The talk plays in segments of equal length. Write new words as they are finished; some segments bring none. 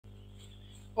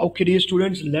Okay, dear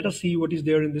students, let us see what is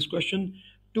there in this question.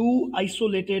 Two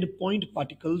isolated point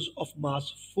particles of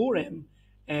mass 4m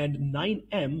and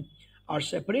 9m are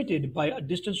separated by a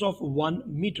distance of 1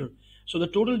 meter. So the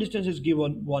total distance is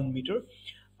given 1 meter.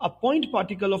 A point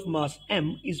particle of mass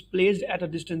m is placed at a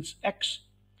distance x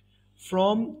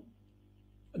from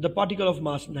the particle of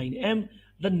mass 9m.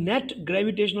 The net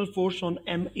gravitational force on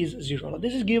m is 0. Now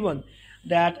this is given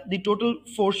that the total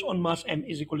force on mass m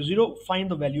is equal to 0.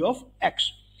 Find the value of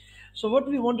x. So what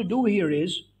we want to do here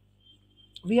is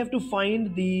we have to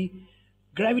find the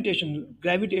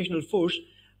gravitational force.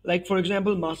 Like for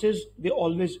example, masses, they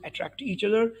always attract each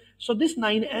other. So this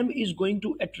 9m is going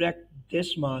to attract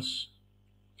this mass,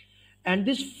 and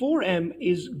this 4m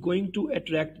is going to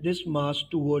attract this mass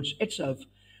towards itself.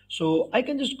 So I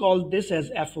can just call this as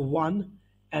F1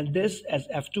 and this as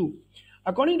F2.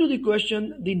 According to the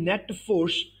question, the net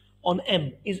force on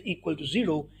m is equal to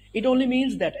 0. It only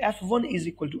means that F1 is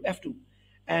equal to F2.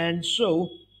 And so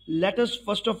let us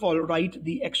first of all write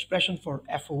the expression for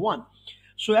F1.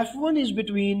 So F1 is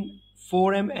between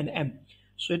 4m and m.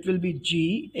 So it will be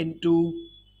g into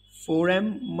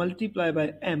 4m multiplied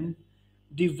by m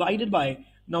divided by,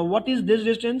 now what is this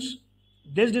distance?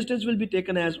 This distance will be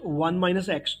taken as 1 minus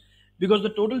x, because the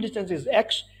total distance is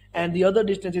x and the other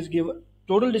distance is given,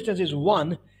 total distance is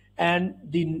 1 and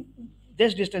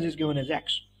this distance is given as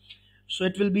x. So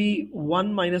it will be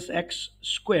 1 minus x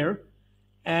square,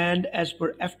 and as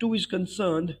per F2 is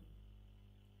concerned,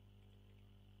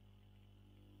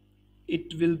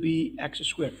 it will be x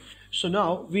square. So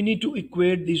now we need to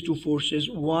equate these two forces,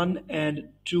 1 and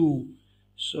 2.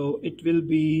 So it will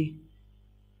be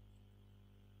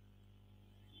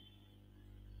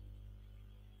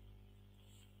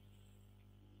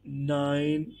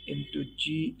 9 into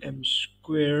gm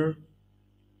square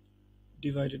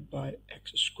divided by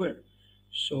x square.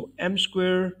 So m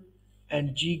square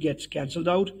and g gets cancelled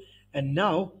out, and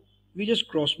now we just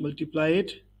cross multiply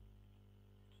it.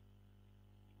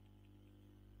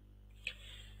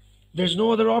 There's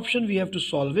no other option, we have to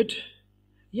solve it.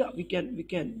 Yeah, we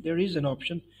can, there is an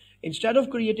option. Instead of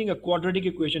creating a quadratic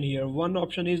equation here, one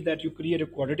option is that you create a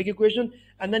quadratic equation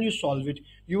and then you solve it.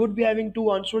 You would be having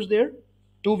two answers there,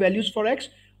 two values for x.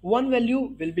 One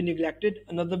value will be neglected,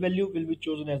 another value will be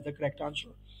chosen as the correct answer.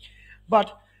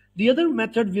 But the other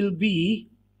method will be,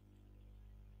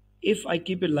 if I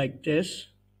keep it like this,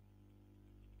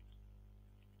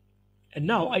 and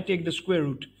now I take the square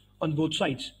root on both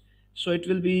sides. So it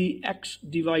will be x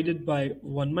divided by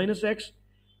 1 minus x.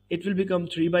 It will become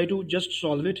 3 by 2. Just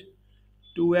solve it.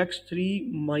 2x, 3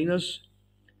 minus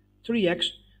 3x.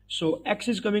 So x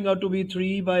is coming out to be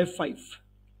 3 by 5.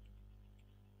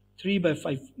 3 by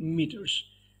 5 meters.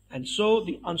 And so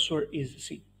the answer is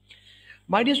C.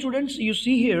 My dear students, you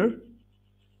see here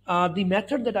the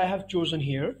method that I have chosen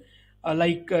here,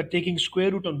 taking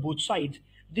square root on both sides.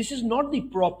 This is not the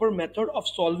proper method of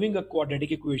solving a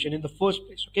quadratic equation in the first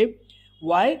place, okay?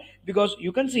 Why? Because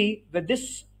you can see that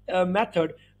this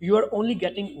method, you are only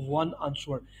getting one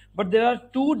answer, but there are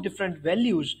two different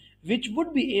values which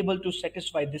would be able to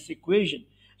satisfy this equation.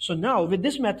 So now with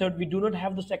this method, we do not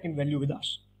have the second value with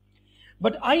us.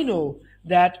 But I know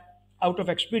that out of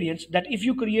experience that if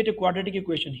you create a quadratic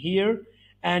equation here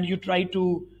and you try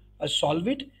to solve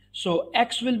it, so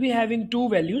x will be having two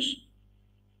values,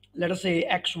 let us say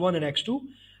x1 and x2.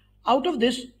 Out of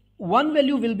this, one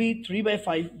value will be 3 by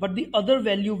 5, but the other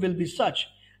value will be such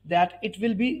that it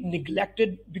will be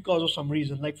neglected because of some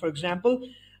reason. Like for example,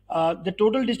 the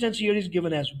total distance here is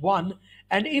given as 1,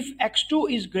 and if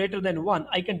x2 is greater than 1,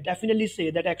 I can definitely say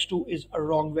that x2 is a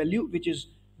wrong value, which is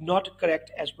not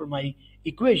correct as per my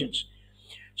equations.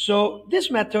 So this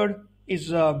method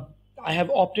is, I have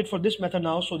opted for this method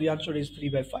now, so the answer is 3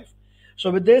 by 5.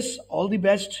 So with this, all the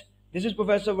best. This is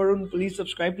Professor Varun. Please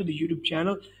subscribe to the YouTube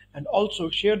channel and also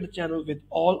share the channel with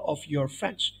all of your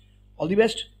friends. All the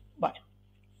best. Bye.